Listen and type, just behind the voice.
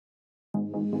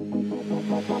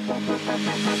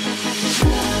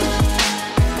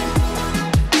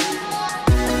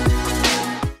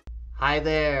Hi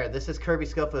there, this is Kirby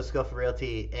Scofield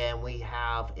Realty, and we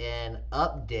have an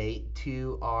update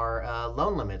to our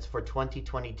loan limits for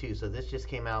 2022. So this just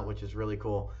came out, which is really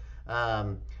cool.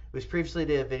 We previously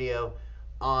did a video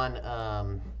on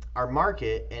our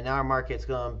market, and our market's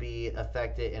going to be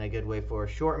affected in a good way for a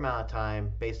short amount of time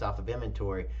based off of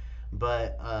inventory.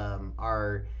 But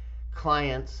our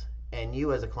clients and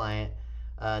you as a client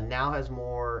now has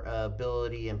more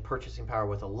ability and purchasing power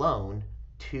with a loan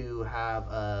to have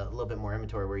a little bit more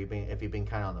inventory where if you've been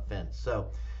kind of on the fence.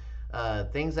 So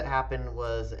things that happened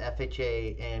was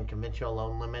FHA and conventional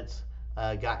loan limits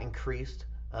got increased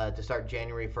to start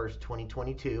January 1st,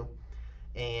 2022.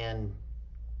 And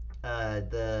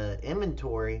the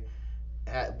inventory,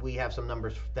 we have some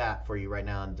numbers for that for you right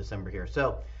now in December here.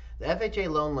 So the FHA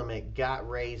loan limit got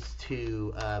raised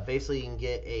to basically you can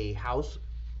get a house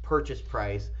purchase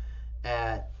price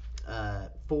at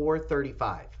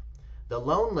 $435. The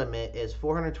loan limit is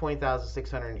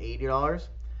 $420,680,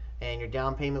 and your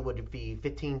down payment would be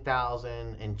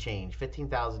 $15,000 and change,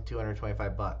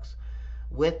 $15,225.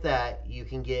 With that, you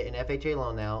can get an FHA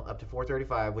loan now up to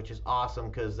 $435, which is awesome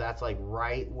because that's like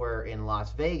right where in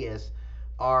Las Vegas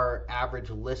our average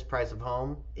list price of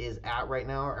home is at right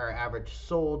now. Our average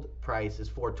sold price is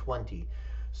 $420.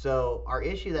 So our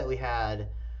issue that we had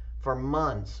for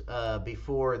months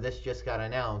before this just got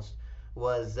announced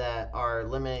was that our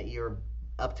limit, you're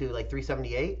up to like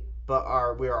 378, but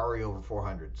we're already over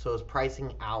 400. So it's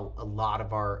pricing out a lot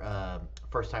of our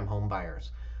first-time home buyers.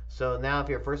 So now if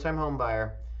you're a first-time home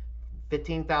buyer,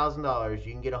 $15,000,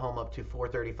 you can get a home up to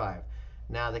 $435.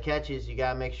 Now the catch is you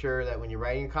gotta make sure that when you're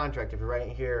writing your contract, if you're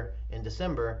writing it here in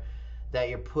December, that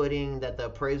you're putting that the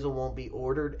appraisal won't be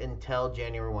ordered until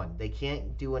January 1. They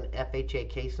can't do an FHA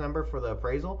case number for the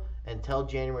appraisal until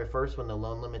January 1st when the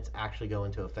loan limits actually go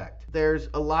into effect. There's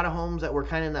a lot of homes that were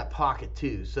kind of in that pocket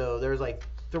too. So there's like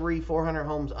 400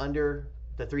 homes under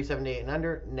the 378 and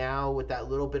under. Now with that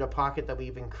little bit of pocket that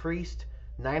we've increased,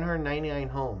 999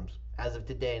 homes as of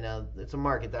today. Now it's a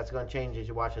market that's going to change as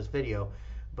you watch this video,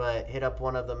 but hit up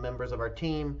one of the members of our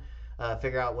team,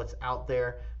 figure out what's out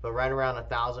there. But right around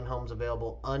 1,000 homes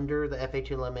available under the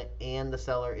FHA limit, and the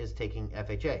seller is taking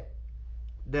FHA.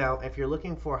 Now, if you're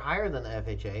looking for higher than the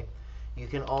FHA, you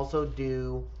can also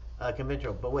do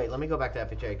conventional. But wait, let me go back to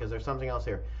FHA because there's something else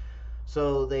here.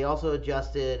 So they also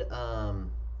adjusted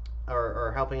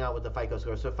or helping out with the FICO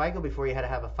score. So FICO before you had to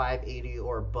have a 580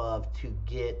 or above to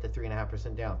get the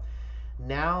 3.5% down.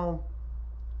 Now,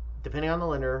 depending on the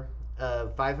lender,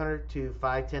 500 to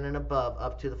 510 and above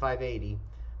up to the 580,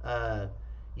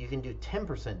 you can do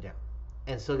 10% down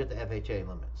and still get the FHA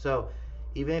limit. So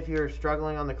even if you're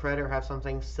struggling on the credit or have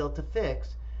something still to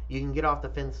fix, you can get off the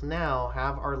fence now,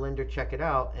 have our lender check it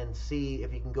out, and see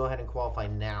if you can go ahead and qualify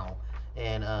now.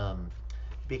 And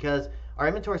because our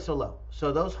inventory is so low,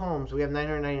 so those homes, we have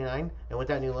 999, and with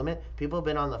that new limit, people have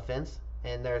been on the fence,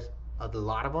 and there's a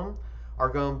lot of them are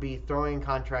going to be throwing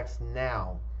contracts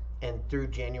now and through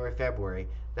January, February.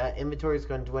 That inventory is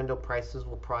going to dwindle. Prices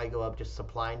will probably go up, just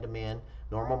supply and demand,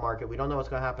 normal market. We don't know what's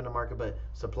going to happen in the market, but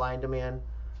supply and demand,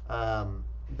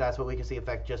 that's what we can see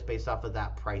affect just based off of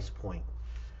that price point.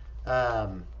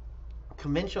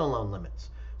 Conventional loan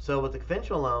limits. So with the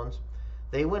conventional loans,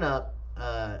 they went up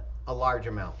a large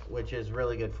amount, which is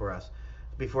really good for us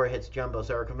before it hits jumbo.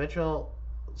 So our conventional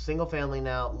single family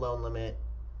now loan limit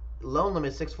is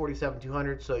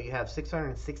 $647,200. So you have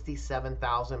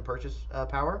 $667,000 purchase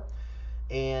power.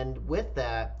 And with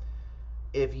that,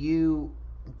 if you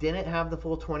didn't have the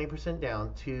full 20%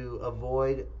 down to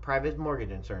avoid private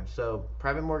mortgage insurance. So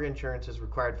private mortgage insurance is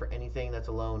required for anything that's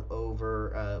a loan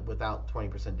over without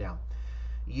 20% down.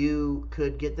 You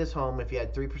could get this home if you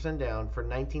had 3% down for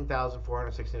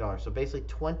 $19,460. So basically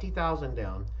 $20,000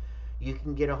 down, you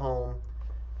can get a home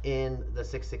in the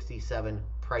 $667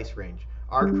 price range.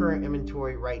 Our current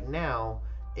inventory right now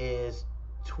is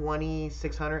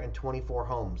 2,624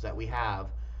 homes that we have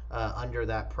under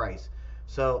that price.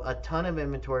 So a ton of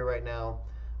inventory right now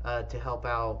to help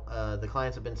out. The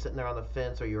clients have been sitting there on the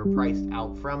fence, or you were priced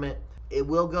out from it. It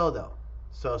will go though.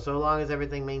 So long as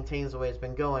everything maintains the way it's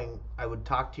been going, I would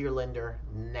talk to your lender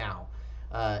now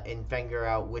and figure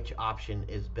out which option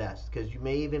is best. Because you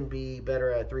may even be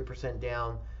better at 3%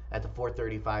 down at the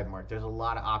 435 mark. There's a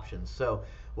lot of options. So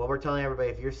what we're telling everybody,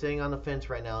 if you're sitting on the fence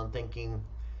right now and thinking,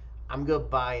 I'm going to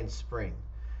buy in spring,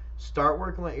 start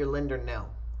working with your lender now.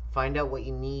 Find out what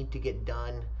you need to get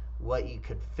done, what you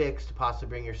could fix to possibly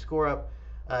bring your score up.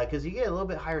 Because you get a little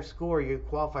bit higher score, you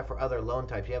qualify for other loan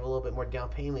types. You have a little bit more down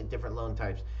payment, different loan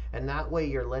types. And that way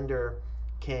your lender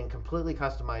can completely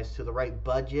customize to the right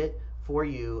budget for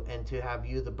you and to have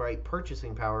you the right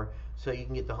purchasing power so you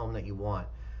can get the home that you want.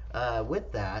 With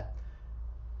that,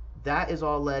 that is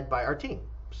all led by our team.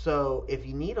 So if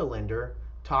you need a lender,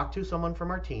 talk to someone from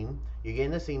our team. You're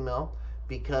getting this email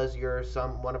because you're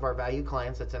one of our valued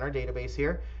clients that's in our database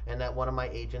here and that one of my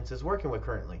agents is working with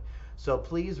currently. So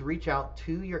please reach out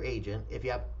to your agent if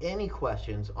you have any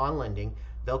questions on lending.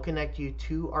 They'll connect you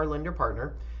to our lender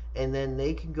partner, and then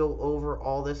they can go over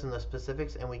all this in the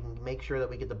specifics, and we can make sure that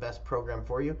we get the best program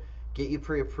for you, get you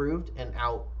pre-approved and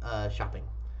out shopping.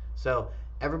 So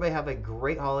everybody have a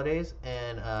great holidays,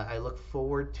 and I look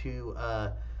forward to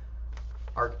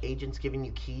our agents giving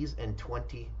you keys in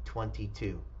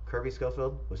 2022. Kirby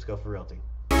Scofield with Scofield Realty.